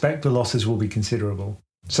 I expect the losses will be considerable.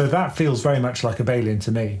 So that feels very much like a bail-in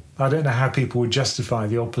to me. I don't know how people would justify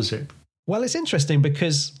the opposite. Well, it's interesting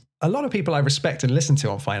because a lot of people I respect and listen to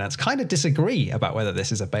on finance kind of disagree about whether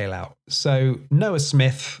this is a bailout. So Noah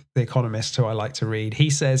Smith, the economist who I like to read, he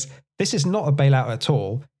says, this is not a bailout at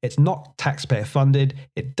all. It's not taxpayer funded.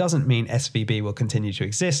 It doesn't mean SVB will continue to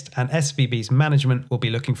exist, and SVB's management will be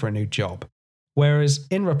looking for a new job. Whereas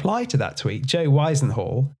in reply to that tweet, Joe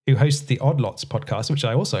Weisenhall, who hosts the Odd Lots podcast, which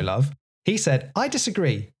I also love, he said, I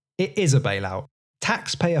disagree. It is a bailout.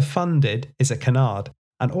 Taxpayer funded is a canard.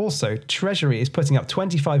 And also, Treasury is putting up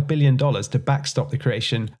 $25 billion to backstop the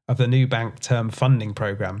creation of the new bank term funding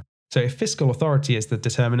program. So if fiscal authority is the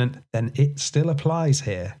determinant, then it still applies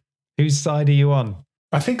here. Whose side are you on?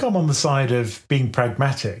 I think I'm on the side of being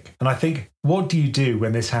pragmatic. And I think, what do you do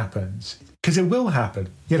when this happens? Because it will happen.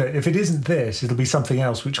 If it isn't this, it'll be something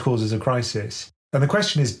else which causes a crisis. And the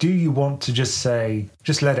question is, do you want to just say,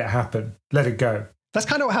 just let it happen, let it go? That's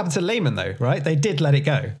kind of what happened to Lehman, though, right? They did let it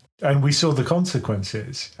go. And we saw the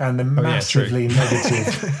consequences and the massively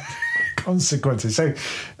negative consequences. So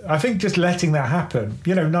I think just letting that happen,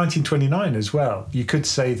 1929 as well, you could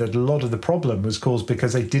say that a lot of the problem was caused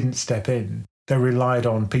because they didn't step in. They relied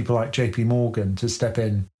on people like JP Morgan to step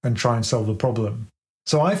in and try and solve the problem.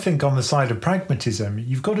 So I think on the side of pragmatism,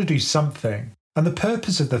 you've got to do something. And the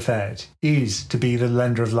purpose of the Fed is to be the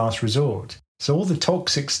lender of last resort. So all the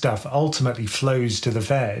toxic stuff ultimately flows to the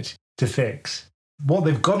Fed to fix. What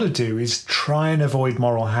they've got to do is try and avoid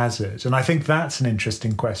moral hazard. And I think that's an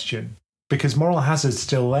interesting question because moral hazard's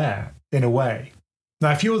still there in a way.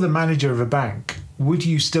 Now, if you're the manager of a bank, would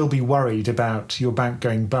you still be worried about your bank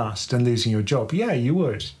going bust and losing your job? Yeah, you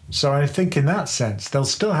would. So I think in that sense, they'll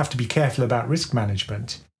still have to be careful about risk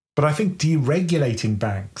management. But I think deregulating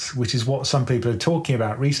banks, which is what some people are talking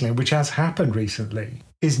about recently, which has happened recently,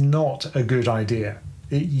 is not a good idea.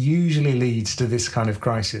 It usually leads to this kind of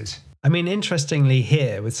crisis. I mean, interestingly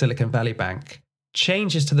here with Silicon Valley Bank,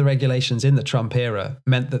 changes to the regulations in the Trump era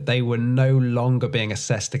meant that they were no longer being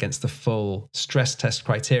assessed against the full stress test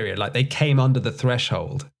criteria. Like they came under the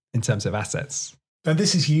threshold in terms of assets. And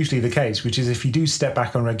this is usually the case, which is if you do step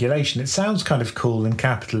back on regulation, it sounds kind of cool and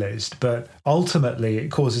capitalist, but ultimately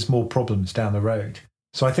it causes more problems down the road.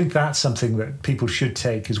 So I think that's something that people should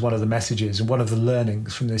take as one of the messages and one of the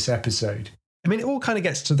learnings from this episode. I mean, it all kind of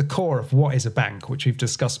gets to the core of what is a bank, which we've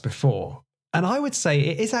discussed before. And I would say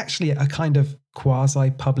it is actually a kind of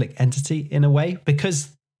quasi-public entity in a way,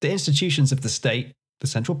 because the institutions of the state, the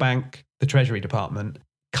central bank, the Treasury Department,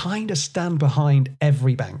 kind of stand behind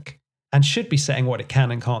every bank and should be saying what it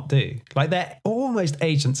can and can't do. Like they're almost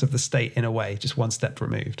agents of the state in a way, just one step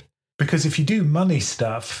removed. Because if you do money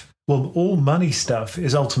stuff, well, all money stuff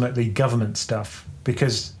is ultimately government stuff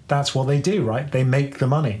because that's what they do, right? They make the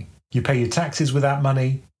money. You pay your taxes with that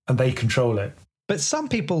money and they control it. But some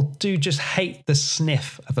people do just hate the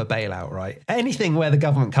sniff of a bailout, right? Anything where the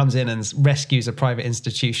government comes in and rescues a private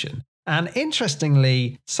institution. And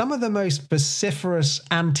interestingly, some of the most vociferous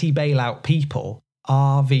anti-bailout people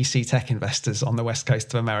are VC tech investors on the west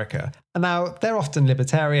coast of America. And now they're often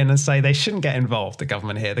libertarian and say they shouldn't get involved, the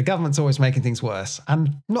government here. The government's always making things worse.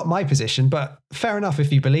 And not my position, but fair enough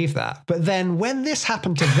if you believe that. But then when this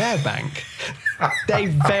happened to their bank, they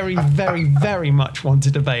very, very, very much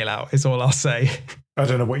wanted a bailout, is all I'll say. I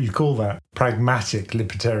don't know what you call that. Pragmatic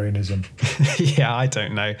libertarianism. Yeah, I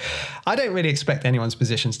don't know. I don't really expect anyone's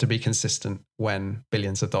positions to be consistent when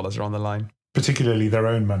billions of dollars are on the line. Particularly their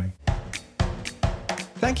own money.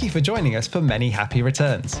 Thank you for joining us for Many Happy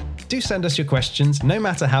Returns. Do send us your questions, no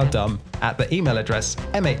matter how dumb, at the email address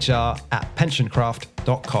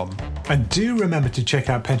mhr@pensioncraft.com. And do remember to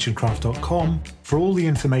check out pensioncraft.com for all the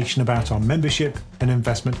information about our membership and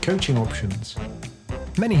investment coaching options.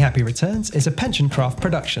 Many Happy Returns is a PensionCraft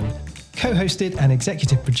production, co-hosted and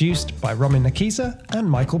executive produced by Roman Nakiza and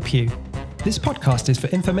Michael Pugh. This podcast is for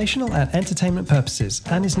informational and entertainment purposes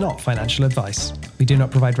and is not financial advice. We do not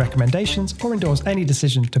provide recommendations or endorse any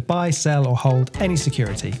decision to buy, sell, or hold any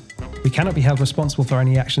security. We cannot be held responsible for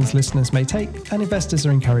any actions listeners may take, and investors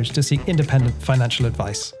are encouraged to seek independent financial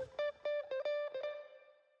advice.